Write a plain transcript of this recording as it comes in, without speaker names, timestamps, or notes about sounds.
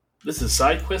This is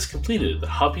Side Quest Completed, the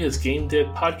Hobbyist Game Dev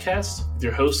podcast with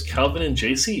your hosts Calvin and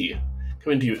JC,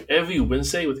 coming to you every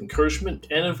Wednesday with encouragement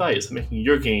and advice on making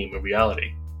your game a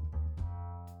reality.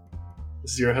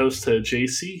 This is your host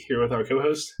JC, here with our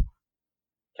co-host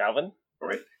Calvin. All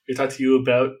right, we talk to you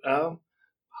about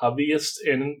hobbyists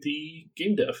and the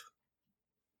game dev.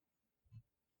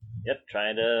 Yep,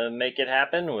 trying to make it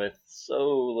happen with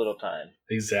so little time.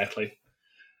 Exactly.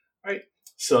 All right.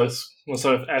 So let's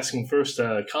start off asking first,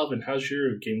 Calvin, how's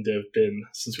your game dev been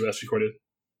since we last recorded?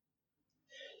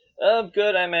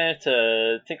 Good. I managed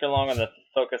to tinker along on the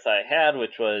focus I had,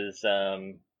 which was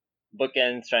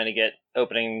bookends, trying to get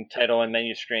opening title and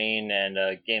menu screen and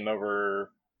a game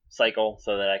over cycle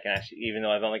so that I can actually, even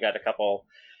though I've only got a couple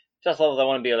chess levels, I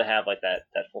want to be able to have like that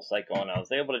full cycle. And I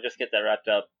was able to just get that wrapped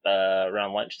up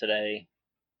around lunch today.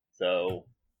 So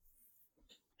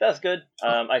that's good.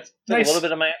 I took a little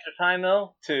bit of my extra time,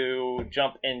 though, to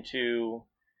jump into,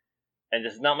 and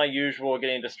this is not my usual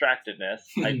getting distractedness.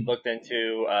 I looked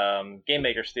into Game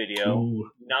Maker Studio,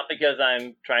 not because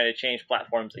I'm trying to change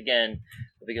platforms again,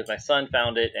 but because my son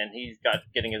found it, and he's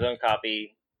getting his own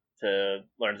copy to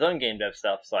learn his own game dev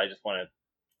stuff, so I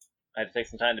had to take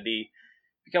some time to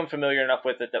become familiar enough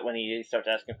with it that when he starts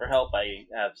asking for help, I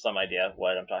have some idea of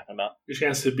what I'm talking about. Your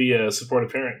chance to be a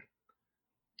supportive parent.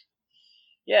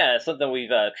 Yeah, it's something we've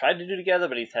tried to do together,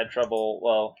 but he's had trouble.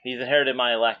 Well, he's inherited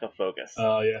my lack of focus.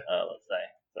 Oh, yeah. Let's say.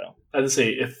 So I'd say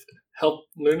if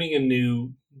learning a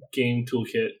new game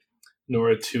toolkit in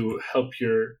order to help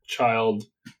your child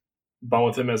bond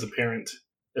with him as a parent,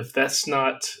 if that's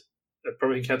not a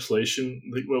perfect encapsulation,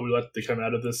 what we let to come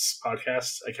out of this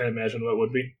podcast, I can't imagine what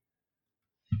would be.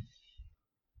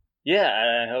 Yeah,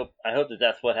 I hope that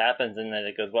that's what happens and that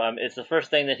it goes well. It's the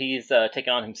first thing that he's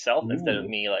taken on himself instead of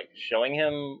me like showing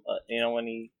him.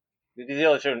 When he's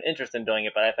always showed an interest in doing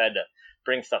it, but I've had to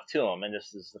bring stuff to him, and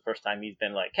this is the first time he's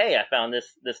been like, "Hey, I found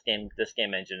this game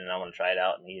engine, and I want to try it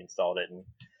out." And he installed it and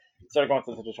started going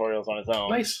through the tutorials on his own.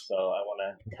 Nice. So I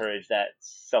want to encourage that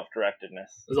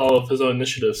self-directedness. It's all of his own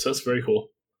initiatives, so that's very cool.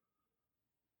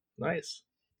 Nice.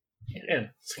 Yeah.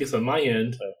 So I guess on my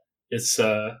end, it's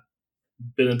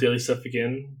been a daily stuff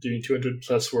again, doing 200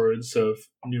 plus words of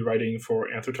new writing for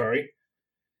Anthrotari.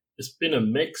 It's been a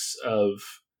mix of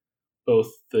both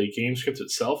the game script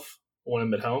itself when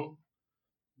I'm at home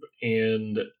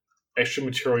and extra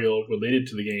material related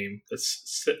to the game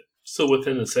that's still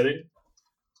within the setting,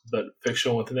 but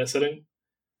fictional within that setting.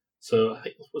 So I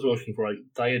think what was I looking for? Like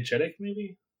diegetic,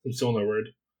 maybe? Some similar word.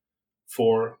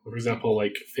 For example,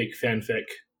 like fake fanfic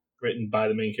written by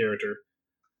the main character,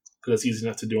 because that's easy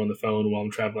enough to do on the phone while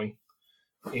I'm traveling.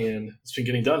 And it's been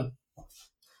getting done.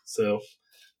 So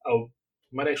I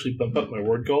might actually bump up my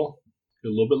word goal a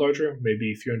little bit larger,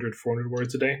 maybe 300, 400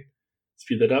 words a day.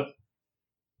 Speed that up.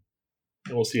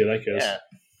 And we'll see how that goes. Yeah.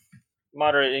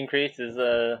 Moderate increase is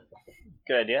a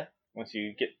good idea once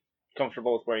you get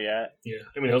comfortable with where you're at. Yeah.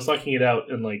 I mean, I was knocking it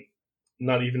out in like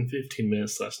not even 15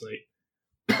 minutes last night.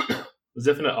 It's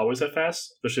definitely not always that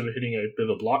fast, especially if I'm hitting a bit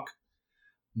of a block.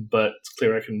 But it's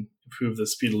clear I can improve the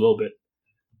speed a little bit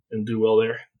and do well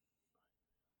there.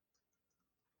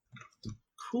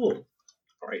 Cool.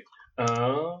 All right.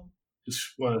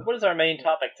 What is our main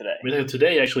topic today?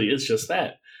 Today actually is just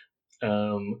that.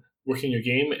 Working your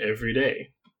game every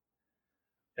day.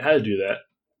 How to do that.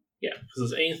 Yeah,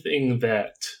 because there's anything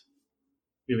that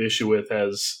we have issue with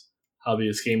as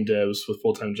hobbyist game devs with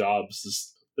full-time jobs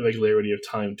is the regularity of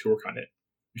time to work on it.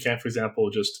 You can't, for example,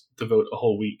 just devote a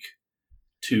whole week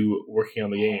to working on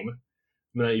the game.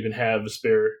 You not even have a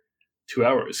spare 2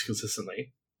 hours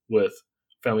consistently with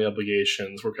family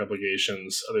obligations, work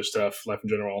obligations, other stuff, life in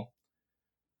general.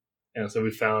 And so we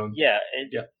found...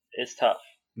 It's tough.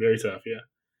 Very tough, yeah.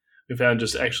 We found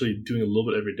just actually doing a little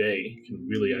bit every day can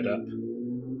really add up.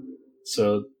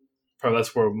 So probably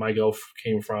that's where my goal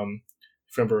came from.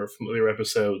 Remember from earlier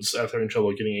episodes, I was having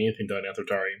trouble getting anything done at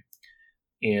Anthrotari.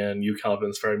 And you, Calvin,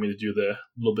 inspired me to do the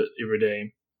little bit every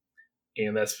day.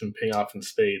 And that's been paying off in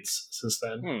spades since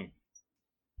then.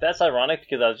 That's ironic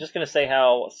because I was just going to say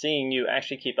how seeing you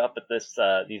actually keep up with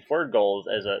these word goals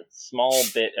as a small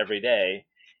bit every day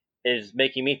is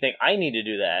making me think I need to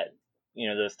do that.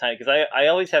 Those times, because I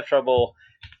always have trouble.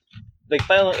 Like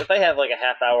if I have like a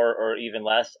half hour or even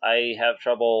less, I have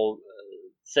trouble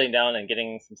sitting down and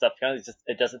getting some stuff done.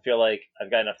 It doesn't feel like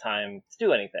I've got enough time to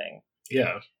do anything.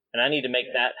 Yeah, and I need to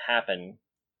make that happen.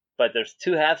 But there's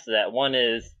two halves to that. One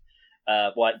is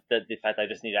the fact that I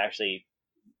just need to actually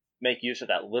make use of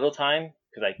that little time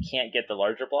because I can't get the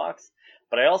larger blocks.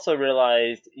 But I also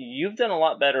realized you've done a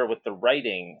lot better with the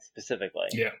writing specifically.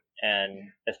 Yeah. And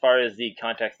as far as the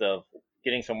context of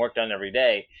getting some work done every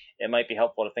day, it might be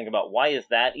helpful to think about why is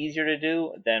that easier to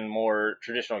do than more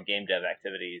traditional game dev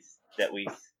activities that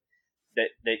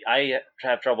I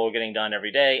have trouble getting done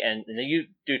every day, and you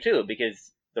do too,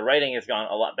 because the writing has gone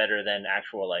a lot better than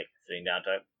actual like sitting down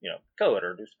to code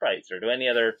or do sprites or do any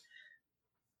other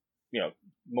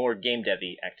more game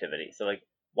devy activity. So like,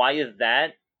 why is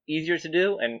that easier to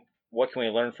do, and what can we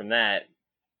learn from that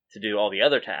to do all the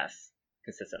other tasks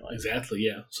consistently? Exactly,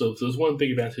 yeah. So if there's one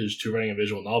big advantage to writing a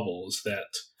visual novel is that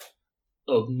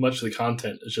much of the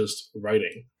content is just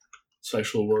writing,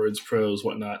 sexual words, prose,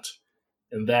 whatnot,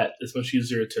 and that is much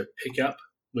easier to pick up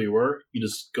where you were. You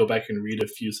just go back and read a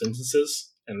few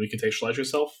sentences and recontextualize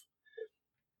yourself,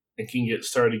 and can get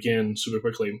started again super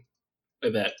quickly.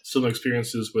 Like that. Similar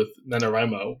experiences with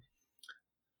NaNoWriMo.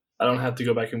 I don't have to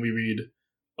go back and reread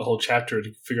a whole chapter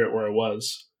to figure out where I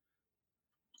was.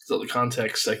 So the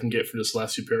context I can get from just the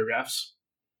last few paragraphs.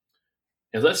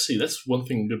 And let's see, that's one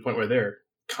thing, good point right there.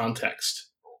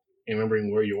 Context and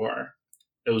remembering where you are.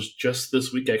 It was just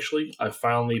this week, actually. I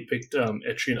finally picked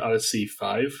Etrian Odyssey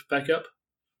 5 back up.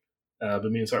 But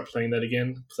me and start playing that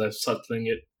again because I started playing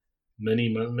it many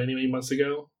months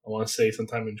ago. I want to say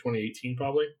sometime in 2018,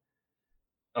 probably.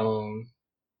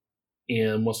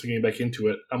 And once we're getting back into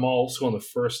it, I'm also on the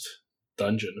first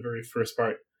dungeon, the very first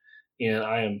part, and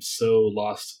I am so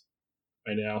lost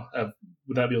right now. I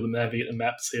would not be able to navigate a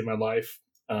map to save my life.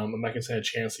 I'm not going to stand a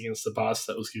chance against the boss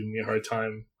that was giving me a hard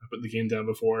time. I put the game down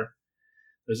before.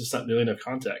 There's just not nearly enough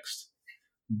context.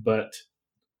 But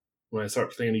when I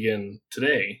start playing again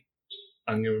today,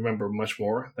 I'm going to remember much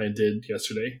more than I did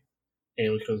yesterday.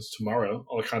 And when it comes tomorrow,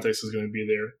 all the context is going to be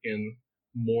there in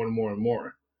more and more and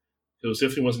more. It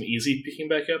definitely wasn't easy picking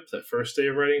back up that first day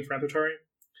of writing for Athatari,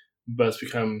 but it's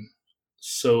become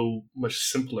so much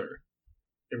simpler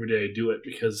every day I do it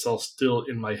because it's all still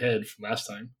in my head from last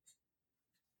time.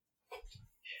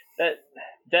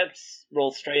 That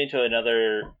rolls straight into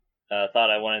another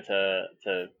thought I wanted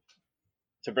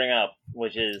to bring up,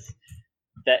 which is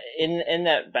that in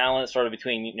that balance sort of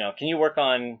between can you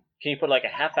put like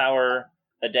a half hour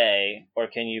a day, or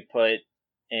can you put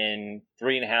in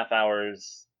 3.5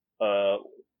 hours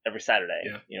every Saturday,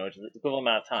 which is the equivalent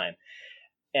amount of time.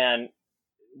 And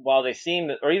while they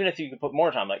seem, or even if you could put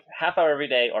more time, like half hour every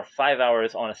day or 5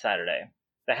 hours on a Saturday,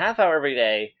 the half hour every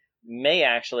day may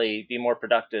actually be more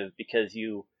productive because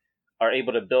you are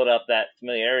able to build up that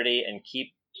familiarity and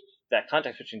keep that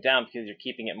context switching down because you're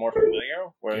keeping it more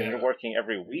familiar. Where when you're working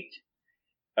every week,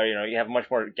 or you have much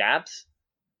more gaps,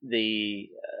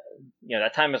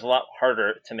 that time is a lot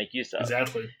harder to make use of.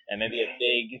 Exactly. And maybe a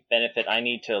big benefit I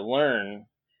need to learn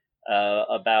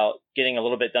about getting a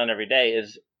little bit done every day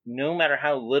is no matter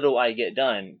how little I get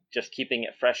done, just keeping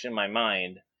it fresh in my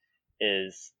mind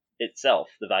is itself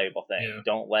the valuable thing. Yeah.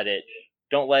 Don't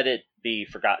let it be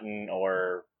forgotten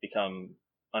or become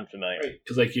unfamiliar.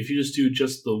 Because like if you just do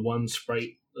just the one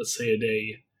sprite, let's say a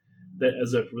day, that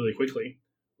adds up really quickly.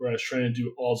 Whereas trying to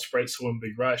do all sprites in one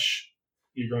big rush,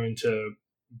 you're going to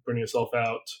burn yourself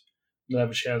out, not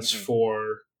have a chance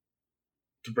to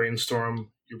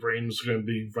brainstorm. Your brain's going to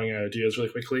be running out of ideas really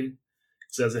quickly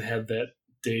because it hasn't had that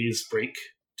day's break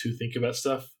to think about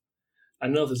stuff. I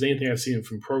don't know if there's anything I've seen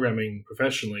from programming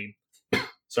professionally,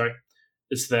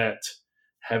 it's that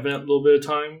having that little bit of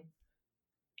time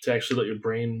to actually let your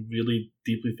brain really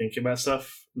deeply think about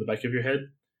stuff in the back of your head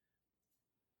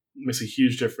makes a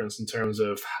huge difference in terms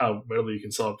of how readily you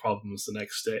can solve problems the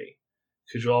next day.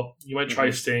 Because you might try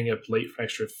staying up late for an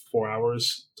extra 4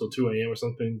 hours till 2 a.m. or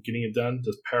something, getting it done,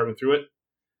 just powering through it.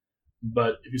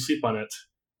 But if you sleep on it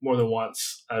more than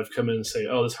once, I've come in and say,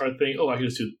 oh, this hard thing, I can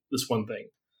just do this one thing.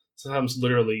 Sometimes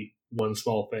literally one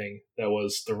small thing that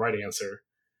was the right answer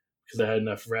because I had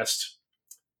enough rest,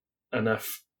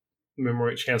 enough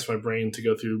memory, chance for my brain to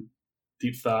go through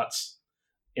deep thoughts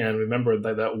and remember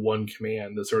that one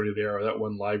command that's already there, or that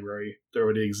one library that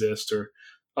already exists, or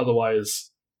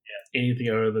otherwise anything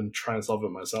other than try and solve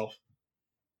it myself.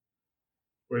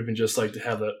 Or even just like to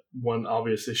have that one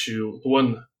obvious issue,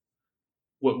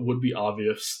 what would be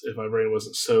obvious if my brain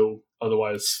wasn't so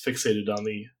otherwise fixated on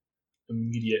the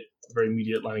very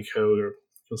immediate line of code or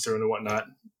concern or whatnot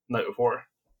the night before.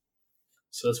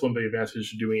 So that's one big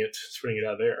advantage of doing it, spreading it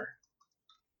out there.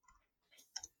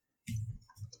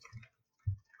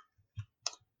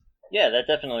 Yeah, that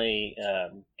definitely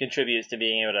contributes to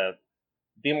being able to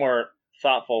be more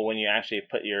thoughtful when you actually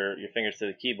put your fingers to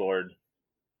the keyboard,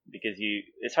 because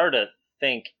it's hard to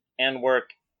think and work.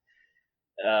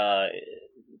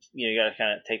 You got to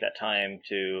kind of take that time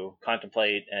to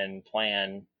contemplate and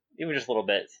plan, even just little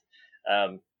bits.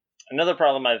 Another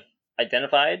problem I've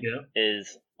identified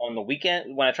is on the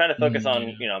weekend, when I try to focus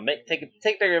on,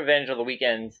 take bigger advantage of the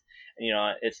weekends,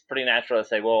 it's pretty natural to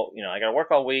say, well, I got to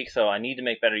work all week, so I need to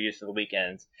make better use of the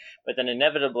weekends. But then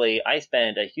inevitably, I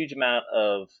spend a huge amount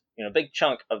of, big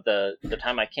chunk of the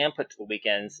time I can put to the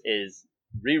weekends is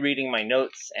rereading my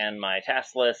notes and my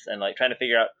task lists and like trying to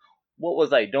figure out what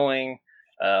was I doing,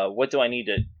 what do I need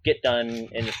to get done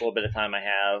in this little bit of time I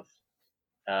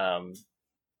have.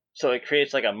 So it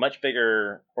creates like a much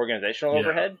bigger organizational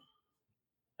overhead.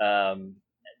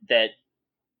 That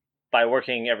by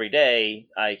working every day,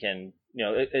 I can,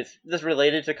 it's just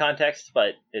related to context,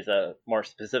 but is a more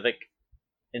specific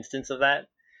instance of that.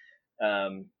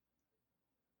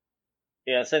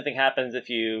 Same thing happens if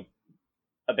you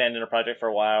abandon a project for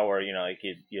a while, or you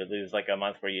lose like a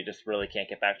month where you just really can't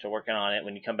get back to working on it.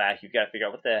 When you come back, you've got to figure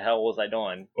out what the hell was I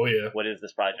doing? Oh yeah, what is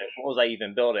this project? What was I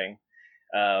even building?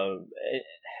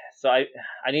 So I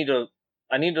need to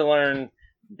learn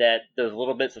that those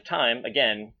little bits of time,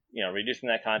 again, reducing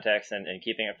that context and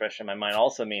keeping it fresh in my mind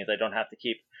also means I don't have to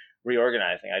keep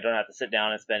reorganizing. I don't have to sit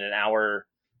down and spend an hour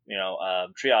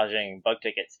triaging bug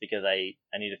tickets because I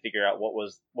need to figure out what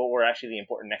were actually the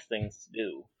important next things to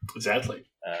do. Exactly.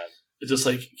 It's just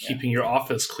like keeping your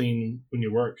office clean when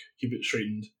you work. Keep it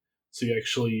straightened so you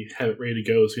actually have it ready to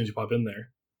go as soon as you pop in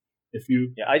there.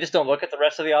 I just don't look at the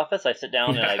rest of the office. I sit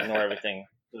down and I ignore everything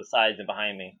to the sides and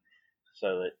behind me,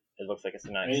 so that it looks like it's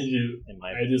nice.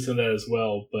 I do some of that as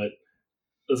well, but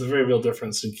there's a very real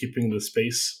difference in keeping the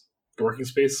working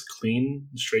space, clean,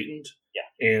 and straightened,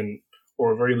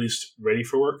 or at very least ready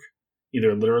for work,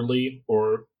 either literally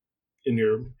or in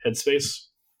your headspace.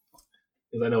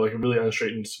 Because I know, like, a really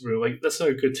unstraightened room, like, that's not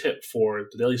a good tip for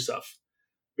the daily stuff.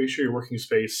 Make sure your working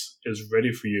space is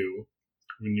ready for you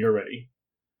when you're ready.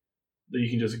 That you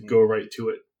can just go right to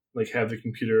it. Like, have the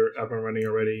computer up and running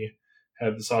already,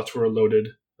 have the software loaded.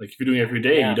 Like, if you're doing it every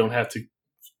day, you don't have to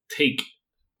take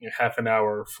half an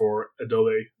hour for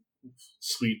Adobe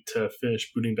Suite to finish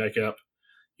booting back up.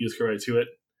 You just go right to it.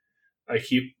 I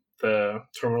keep the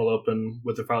terminal open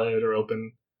with the file editor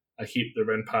open. I keep the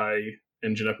RenPy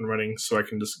engine up and running so I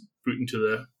can just boot into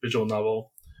the visual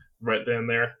novel right then and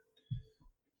there.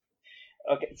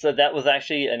 Okay, so that was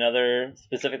actually another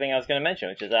specific thing I was going to mention,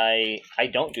 which is I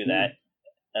don't do that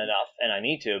enough, and I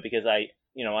need to, because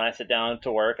when I sit down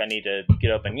to work, I need to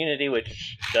get open Unity,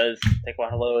 which does take a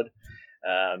while to load.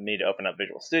 I need to open up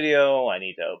Visual Studio. I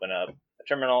need to open up a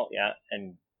terminal,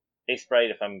 and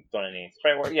Sprite if I'm doing any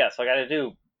sprite work. So I got to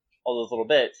do all those little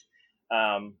bits.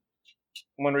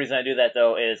 One reason I do that,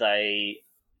 though, is I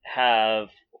have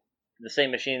the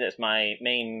same machine that's my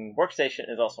main workstation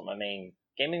is also my main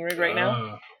gaming rig right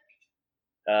now.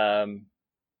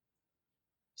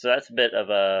 So that's a bit of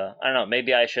a, I don't know,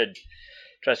 maybe I should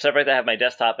try to separate that. I have my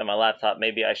desktop and my laptop.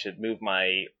 Maybe I should move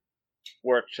my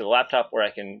work to the laptop where I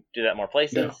can do that more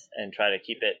places and try to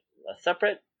keep it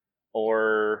separate,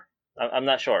 or I'm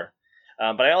not sure.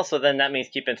 But I also, then that means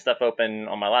keeping stuff open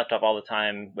on my laptop all the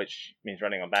time, which means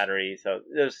running on battery. So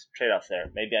there's trade-offs there.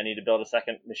 Maybe I need to build a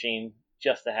second machine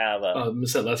just to have a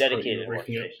dedicated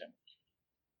workstation.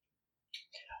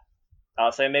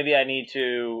 I'll say maybe I need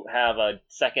to have a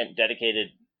second dedicated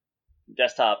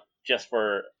desktop just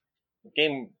for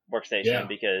game workstation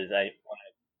because I want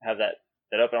to have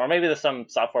that open. Or maybe there's some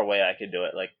software way I could do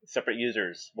it, like separate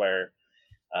users where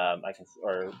I can,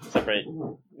 or separate,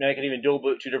 I can even dual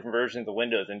boot two different versions of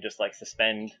Windows and just like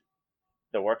suspend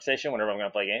the workstation whenever I'm going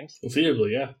to play games.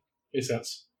 Conceivably, yeah. Makes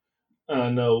sense.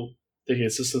 No,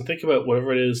 dedicated system. Think about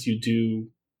whatever it is you do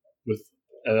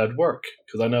at work,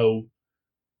 because I know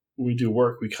when we do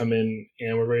work, we come in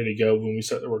and we're ready to go when we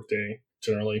start the workday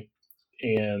generally,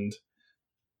 and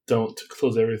don't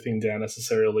close everything down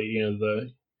necessarily. The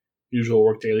usual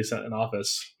workday, at least not in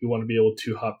office. We want to be able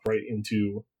to hop right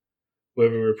into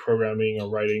whatever we're programming or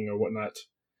writing or whatnot,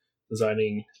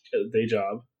 designing a day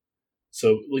job.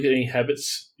 So look at any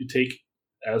habits you take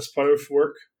as part of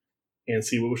work and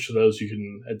see which of those you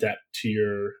can adapt to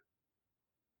your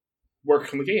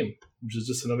work on the game, which is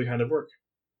just another kind of work.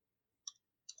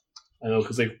 I know,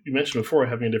 because like you mentioned before,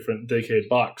 having a different dedicated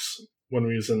box. One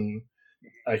reason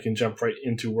I can jump right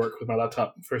into work with my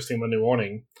laptop first thing Monday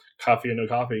morning, coffee or no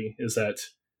coffee, is that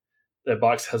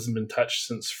box hasn't been touched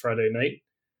since Friday night,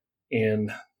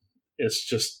 and it's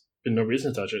just been no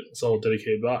reason to touch it. It's all a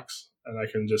dedicated box, and I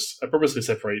purposely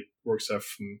separate work stuff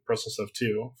from personal stuff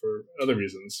too for other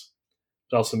reasons.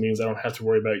 It also means I don't have to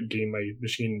worry about getting my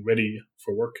machine ready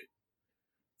for work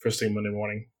first thing Monday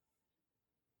morning.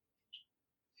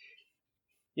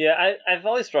 Yeah, I've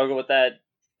always struggled with that,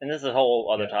 and this is a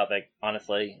whole other topic,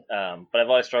 honestly. But I've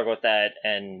always struggled with that,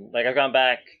 and like I've gone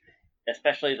back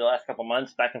especially the last couple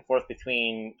months, back and forth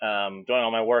between doing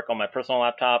all my work on my personal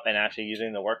laptop and actually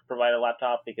using the work provider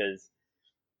laptop, because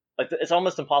like it's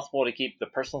almost impossible to keep the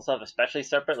personal stuff especially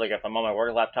separate. Like if I'm on my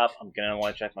work laptop, I'm gonna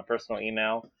want to check my personal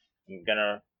email. I'm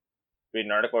gonna read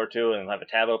an article or two and have a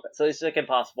tab open. So it's like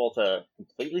impossible to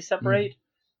completely separate,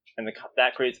 and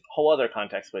that creates whole other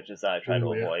context switches that I try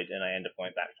to avoid, and I end up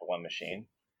going back to one machine.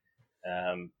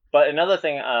 But another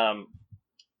thing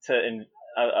that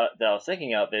I was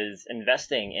thinking of is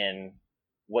investing in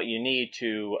what you need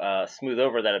to smooth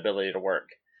over that ability to work.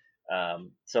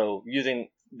 So using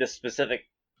this specific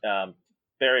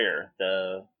barrier,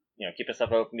 keep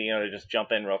stuff open, being able to just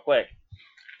jump in real quick.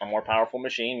 A more powerful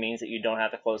machine means that you don't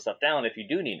have to close stuff down if you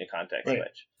do need to context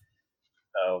switch.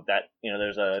 So that,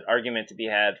 there's an argument to be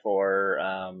had for,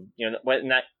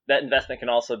 that investment can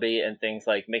also be in things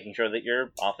like making sure that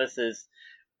your office is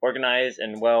organized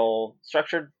and well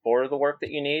structured for the work that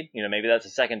you need. Maybe that's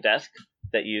a second desk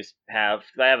that you have.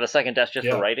 I have a second desk just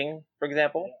for writing, for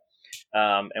example.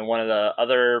 And one of the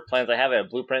other plans I have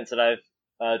blueprints that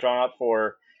I've drawn up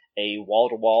for a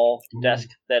wall-to-wall desk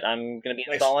that I'm going to be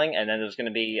installing, and then there's going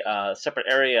to be a separate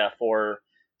area for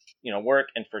work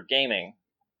and for gaming.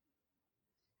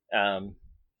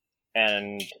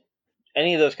 And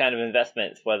any of those kind of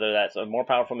investments, whether that's a more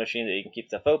powerful machine that you can keep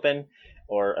stuff open,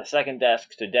 or a second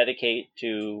desk to dedicate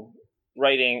to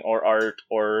writing or art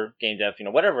or game dev,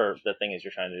 whatever the thing is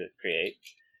you're trying to create,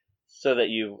 so that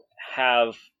you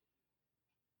have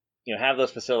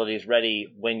those facilities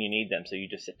ready when you need them, so you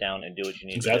just sit down and do what you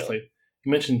need to do. Exactly.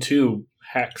 You mentioned too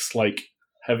hacks like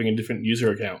having a different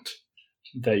user account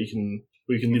that you can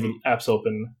leave the apps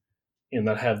open and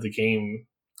not have the game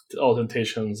all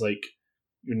temptations like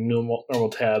your normal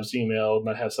tabs, email,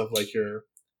 not have stuff like your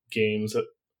games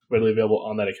readily available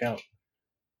on that account.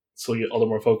 So you get all the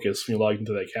more focus when you log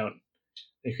into that account.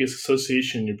 It creates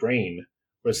association in your brain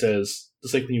where it says,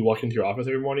 just like when you walk into your office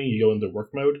every morning, you go into work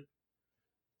mode.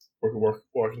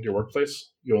 Walk into your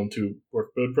workplace, you go into work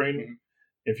mode brain. Mm-hmm.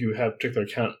 If you have a particular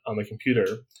account on the computer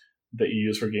that you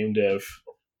use for game dev,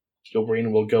 your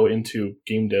brain will go into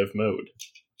game dev mode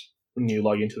when you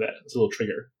log into that. It's a little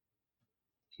trigger.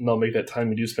 And that'll make that time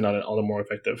you do spend on it all the more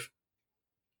effective.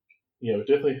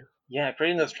 Definitely. Yeah,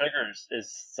 creating those triggers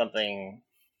is a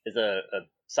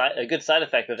good side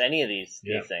effect of any of these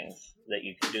things that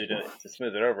you can do to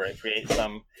smooth it over. It creates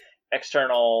some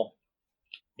external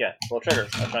little trigger. I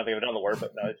was trying to think of another word,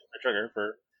 but no, it's a trigger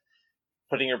for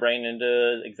putting your brain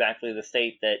into exactly the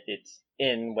state that it's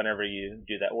in whenever you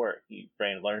do that work. Your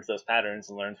brain learns those patterns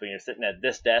and learns when you're sitting at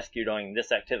this desk, you're doing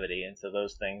this activity. And so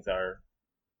those things are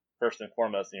first and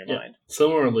foremost in your mind.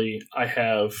 Similarly, I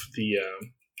have the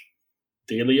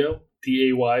Daylio,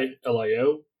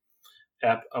 Daylio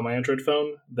app on my Android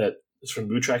phone that is for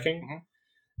mood tracking. Mm-hmm.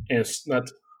 And it's not...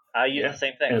 I use the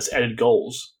same thing. And it's added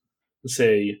goals to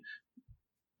say...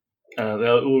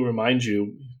 that will remind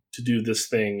you to do this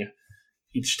thing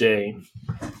each day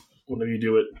whenever you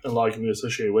do it, and log mood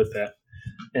associated with that.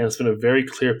 And it's been a very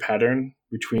clear pattern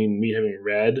between me having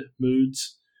red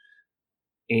moods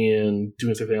and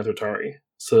doing something on Atari.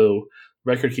 So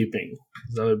record keeping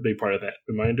is another big part of that.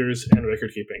 Reminders and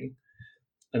record keeping.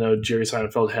 I know Jerry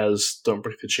Seinfeld has Don't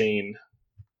Break the Chain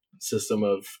system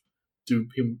of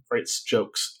he writes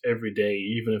jokes every day,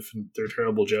 even if they're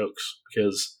terrible jokes,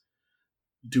 because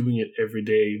doing it every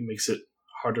day makes it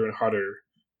harder and harder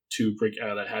to break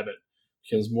out of that habit.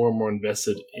 Becomes more and more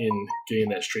invested in getting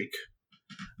that streak.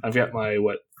 I've got my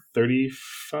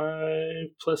 35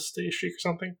 plus day streak or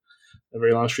something, a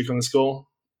very long streak on this goal,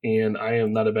 and I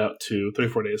am not about to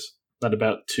 34 days, not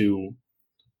about to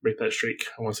break that streak.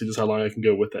 I want to see just how long I can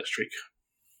go with that streak.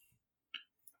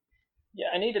 Yeah,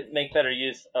 I need to make better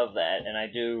use of that, and I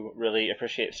do really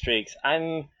appreciate streaks.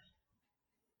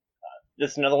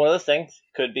 This is another one of those things.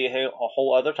 Could be a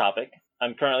whole other topic.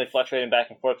 I'm currently fluctuating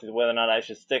back and forth with whether or not I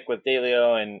should stick with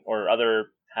Daylio or other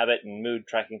habit and mood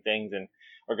tracking things,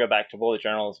 or go back to bullet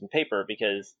journals and paper,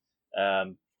 because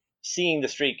seeing the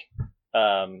streak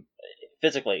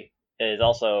physically is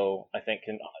also, I think,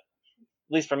 at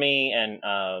least for me and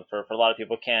for a lot of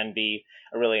people, can be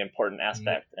a really important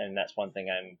aspect. Mm-hmm. And that's one thing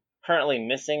I'm currently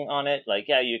missing on it. Like,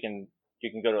 you can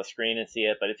go to a screen and see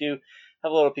it, but if you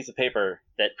have a little piece of paper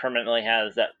that permanently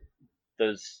has that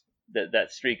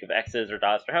streak of X's or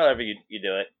dots or however you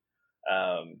do it,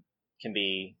 can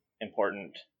be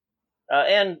important.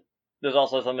 And there's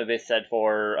also something to be said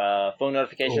for phone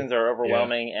notifications are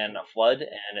overwhelming and a flood,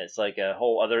 and it's like a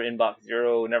whole other inbox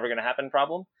zero, never going to happen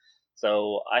problem.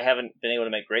 So I haven't been able to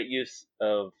make great use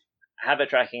of habit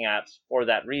tracking apps for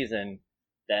that reason,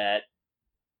 that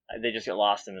they just get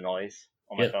lost in the noise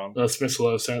on my phone. That makes a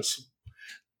lot of sense.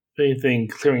 If anything,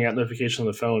 clearing out notifications on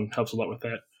the phone helps a lot with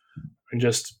that. And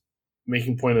just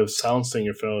making point of silencing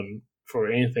your phone for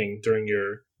anything during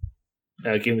your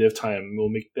game dev time will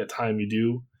make that time you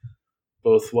do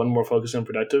both, one, more focused and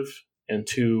productive, and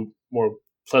two, more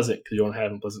pleasant because you don't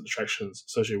have unpleasant distractions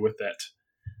associated with that.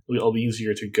 It'll be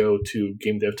easier to go to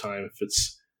game dev time if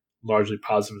it's largely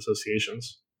positive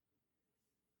associations.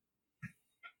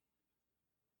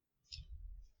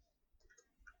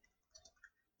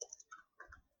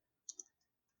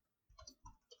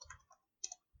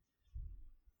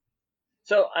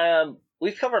 So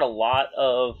we've covered a lot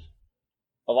of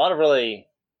really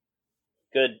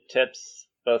good tips,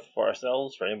 both for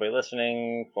ourselves, for anybody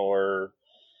listening, for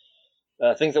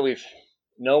things that we've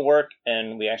know work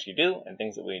and we actually do, and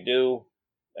things that we do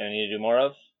and we need to do more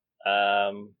of.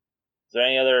 Is there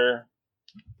any other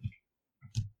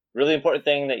really important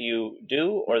thing that you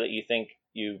do or that you think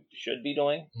you should be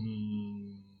doing?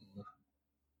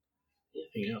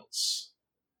 Anything else?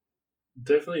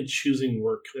 Definitely choosing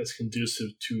work that's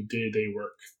conducive to day-to-day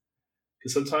work.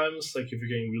 Because sometimes, like if you're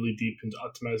getting really deep into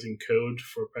optimizing code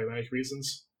for pragmatic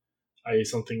reasons, i.e.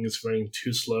 something is running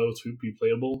too slow to be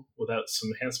playable without some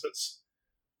enhancements,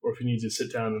 or if you need to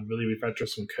sit down and really refactor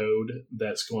some code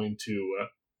that's going to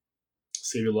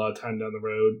save you a lot of time down the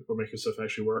road or make your stuff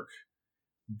actually work,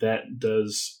 that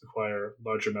does require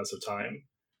large amounts of time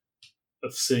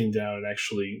of sitting down and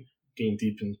actually getting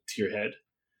deep into your head.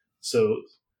 So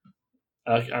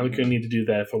I'm going to need to do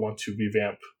that if I want to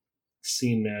revamp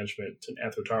scene management in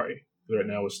Athrotari. Right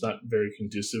now it's not very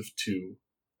conducive to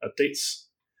updates.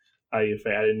 If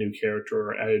I add a new character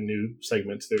or add a new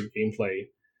segment to their gameplay,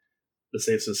 the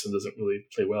save system doesn't really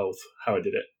play well with how I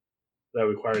did it. That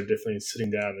required definitely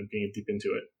sitting down and being deep into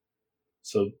it.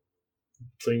 So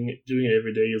doing it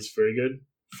every day is very good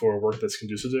for work that's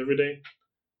conducive to every day,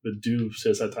 but do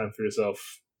set aside time for yourself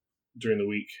during the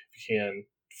week if you can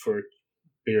for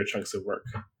bigger chunks of work,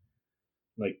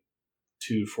 like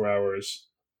 2-4 hours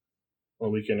on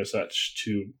a weekend or such,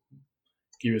 to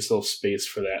give yourself space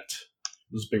for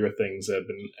those bigger things that have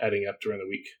been adding up during the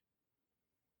week.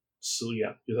 So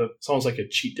yeah, it's almost like a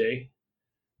cheat day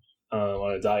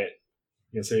on a diet.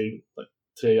 You can say, like,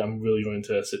 today I'm really going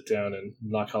to sit down and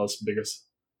knock all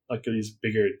these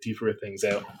bigger, deeper things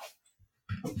out.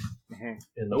 Mm-hmm.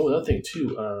 And another thing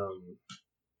too,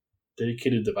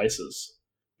 dedicated devices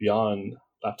beyond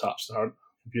laptops and hard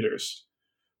computers.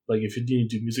 Like if you need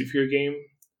to do music for your game,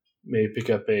 maybe pick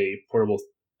up a portable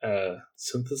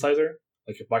synthesizer,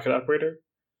 like a pocket operator,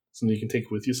 something you can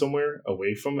take with you somewhere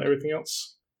away from everything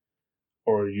else,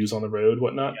 or use on the road,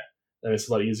 whatnot. Yeah. That makes it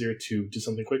a lot easier to do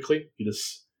something quickly. You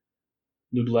just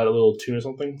noodle out a little tune or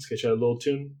something, sketch out a little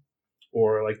tune.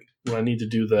 Or like when I need to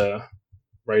do the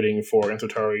writing for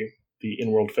Athrotari, the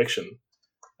in-world fiction,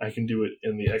 I can do it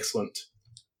in the excellent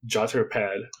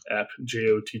Jotterpad app,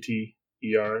 JOTTERPAD,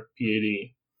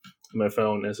 on my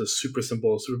phone as a super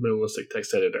simple, super minimalistic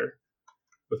text editor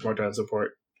with Markdown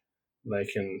support that I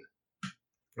can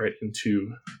write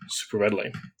into super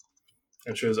readily.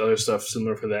 I'm sure there's other stuff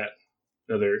similar for that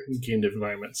in other game dev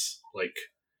environments, like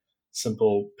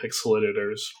simple pixel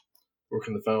editors, work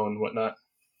on the phone, whatnot.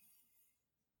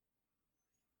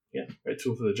 Yeah, right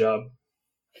tool for the job.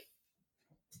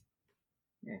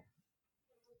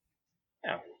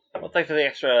 Yeah. Well, thanks for the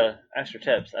extra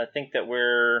tips. I think that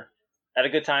we're at a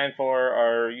good time for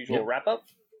our usual wrap up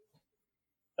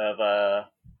of the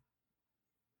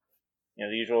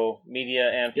usual media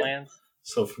and plans.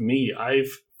 So for me, I've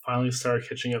finally started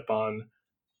catching up on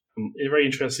a very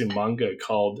interesting manga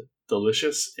called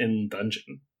Delicious in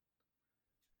Dungeon.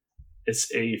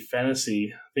 It's a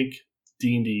fantasy, I think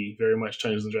D&D, very much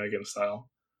Dungeons and Dragons style,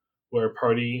 where a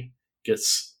party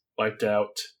gets wiped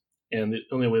out, and the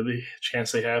only way the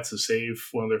chance they have to save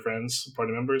one of their friends,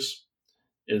 party members,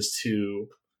 is to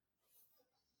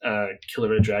kill a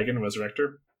red dragon and resurrect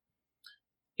her.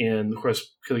 And of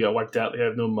course, because they got wiped out, they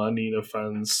have no money, no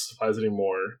funds, supplies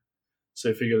anymore. So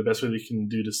they figure the best way they can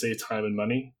do to save time and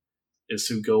money is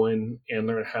to go in and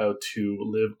learn how to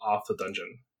live off the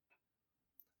dungeon.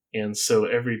 And so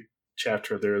every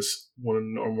chapter, there's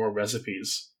one or more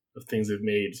recipes of things they've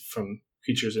made from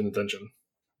creatures in the dungeon.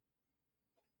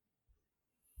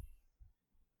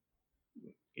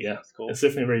 Yeah, that's cool. It's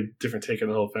definitely a very different take on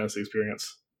the whole fantasy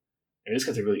experience. And it's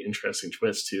got a really interesting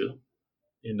twist, too.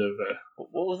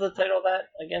 What was the title of that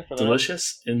again? For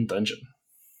Delicious in Dungeon.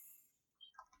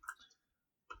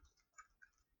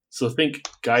 So think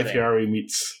Guy Fieri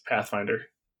meets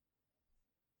Pathfinder.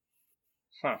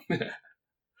 Huh.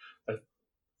 There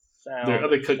are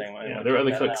other cooks. There are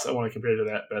other cooks I want to compare to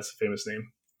that, but that's a famous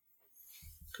name.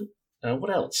 Cool.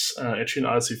 What else? Etrian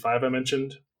Odyssey 5 I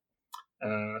mentioned.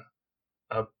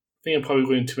 I think I'm probably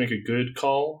going to make a good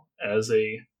call as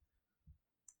a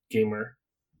gamer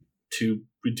to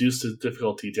reduce the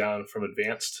difficulty down from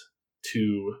advanced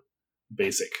to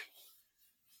basic.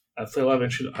 I've played a lot of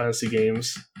Ancient Odyssey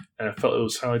games, and I felt it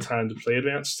was finally time to play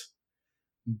advanced.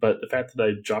 But the fact that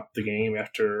I dropped the game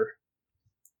after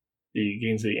the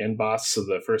games the end boss of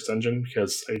the first dungeon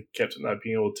because I kept not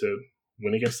being able to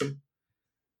win against them,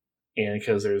 and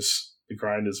because the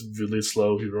grind is really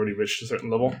slow, you've already reached a certain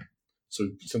level, so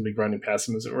simply grinding past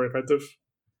them isn't very effective.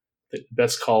 I think the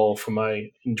best call for my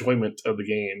enjoyment of the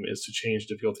game is to change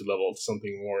difficulty level to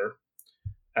something more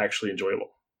actually enjoyable.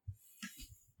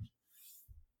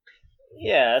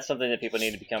 Yeah, that's something that people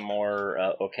need to become more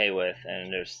okay with,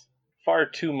 and there's far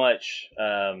too much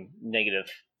negativeness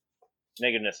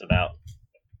about.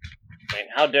 I mean,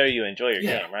 how dare you enjoy your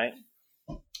game, right?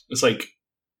 It's like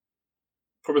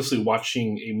purposely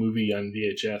watching a movie on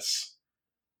VHS,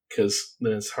 because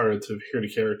then it's harder to hear the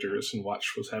characters and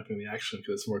watch what's happening in the action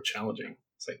because it's more challenging.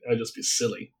 It's like, that would just be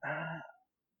silly.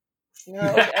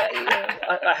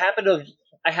 I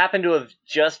happen to have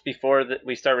just before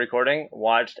we start recording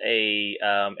watched a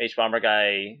H-Bomber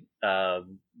Guy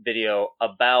video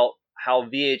about how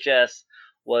VHS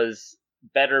was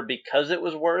better because it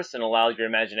was worse and allowed your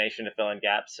imagination to fill in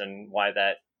gaps, and why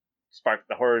that sparked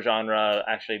the horror genre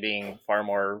actually being far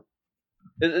more.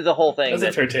 The whole thing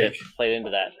that played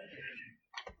into that,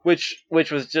 which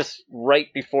was just right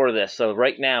before this. So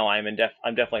right now, I'm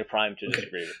definitely primed to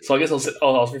disagree with you. So I guess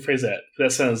I'll rephrase that.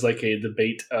 That sounds like a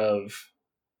debate of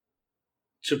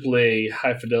AAA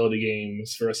high fidelity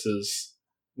games versus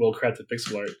well crafted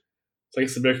pixel art. So I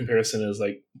guess the better comparison is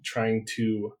like trying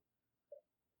to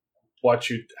watch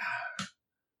you.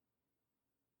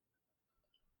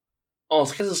 Oh,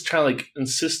 it's because it's trying to like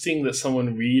insisting that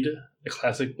someone read a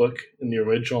classic book in the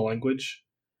original language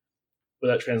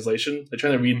without translation. They're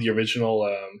trying to read the original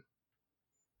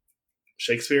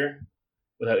Shakespeare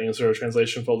without any sort of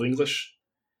translation for Old English,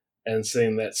 and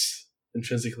saying that's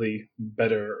intrinsically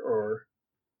better or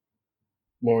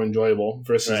more enjoyable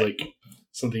versus like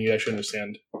something you actually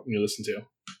understand when you listen to.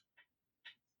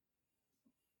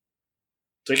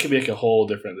 So it could be like a whole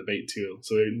different debate too.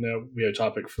 So we have a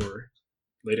topic for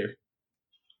later.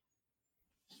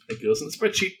 Thank you. Listen to the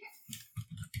spreadsheet.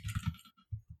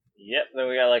 Yep, then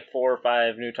we got like 4 or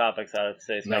 5 new topics out of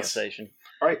today's conversation.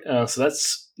 All right, so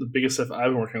that's the biggest stuff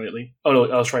I've been working on lately. Oh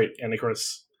no, I was right. And of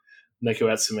course,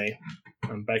 Neko Atsume.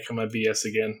 I'm back on my BS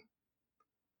again.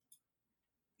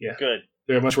 Yeah. Good.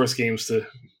 There are much worse games to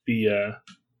be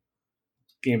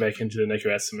getting back into the Neko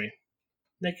Atsume.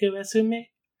 Neko Atsume?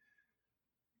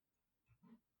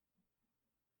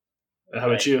 How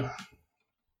about you?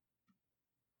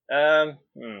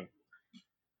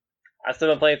 I've still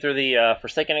been playing through the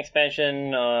Forsaken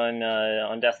expansion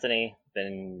on Destiny.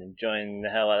 Been enjoying the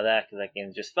hell out of that because that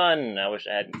game's just fun, and I wish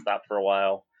I hadn't stopped for a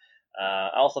while.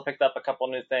 I also picked up a couple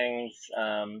new things.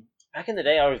 Back in the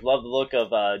day, I always loved the look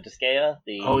of Disgaea,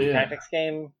 the tactics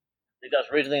game. It was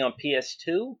originally on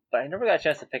PS2, but I never got a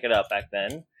chance to pick it up back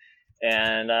then.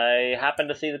 And I happened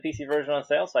to see the PC version on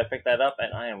sale, so I picked that up,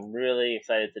 and I am really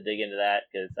excited to dig into that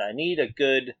because I need a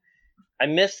good. I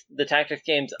miss the tactics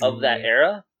games of that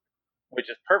era, which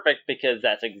is perfect because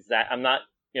that's I'm not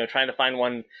trying to find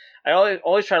one. I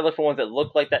always try to look for ones that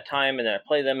look like that time, and then I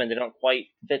play them, and they don't quite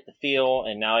fit the feel.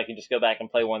 And now I can just go back and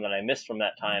play one that I missed from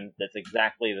that time. That's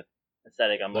exactly the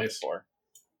aesthetic I'm looking for.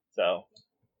 So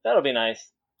that'll be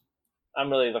nice.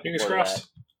 I'm really looking forward to that.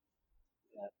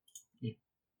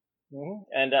 Mm-hmm.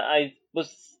 And I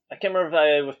can't remember if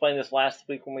I was playing this last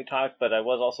week when we talked, but I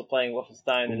was also playing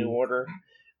Wolfenstein: The New Order.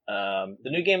 The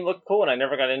new game looked cool, and I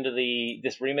never got into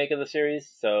this remake of the series,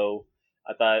 so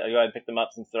I thought I'd go ahead and pick them up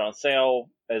since they're on sale,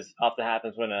 as often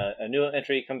happens when a new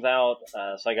entry comes out.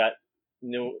 So I got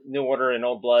New Order and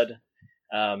Old Blood.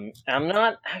 I'm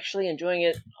not actually enjoying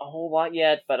it a whole lot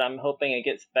yet, but I'm hoping it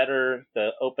gets better. The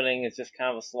opening is just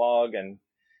kind of a slog, and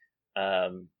I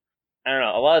don't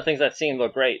know. A lot of things I've seen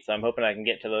look great, so I'm hoping I can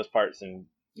get to those parts. And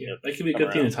that could be a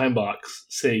good thing in a time box.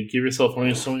 Say, give yourself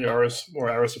only so many more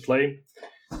hours to play,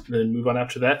 and then move on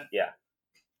after that. Yeah,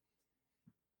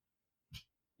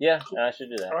 cool. I should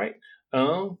do that. All right.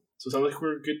 So it sounds like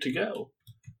we're good to go.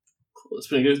 Cool. It's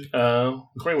been a good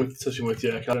recording session with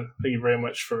you, Colin. Thank you very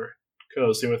much for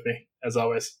co-hosting with me, as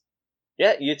always.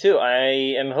 Yeah, you too.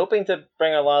 I am hoping to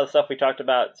bring a lot of the stuff we talked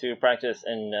about to practice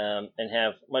and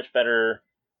have much better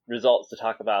results to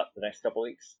talk about the next couple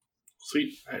weeks.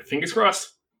 Sweet. All right, fingers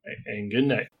crossed. And good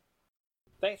night.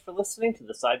 Thanks for listening to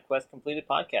the SideQuest Completed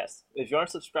podcast. If you aren't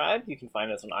subscribed, you can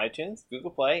find us on iTunes,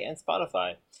 Google Play, and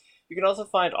Spotify. You can also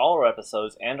find all our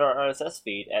episodes and our RSS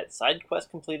feed at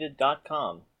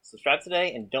sidequestcompleted.com. Subscribe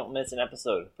today and don't miss an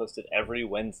episode posted every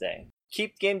Wednesday.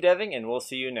 Keep game deving, and we'll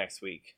see you next week.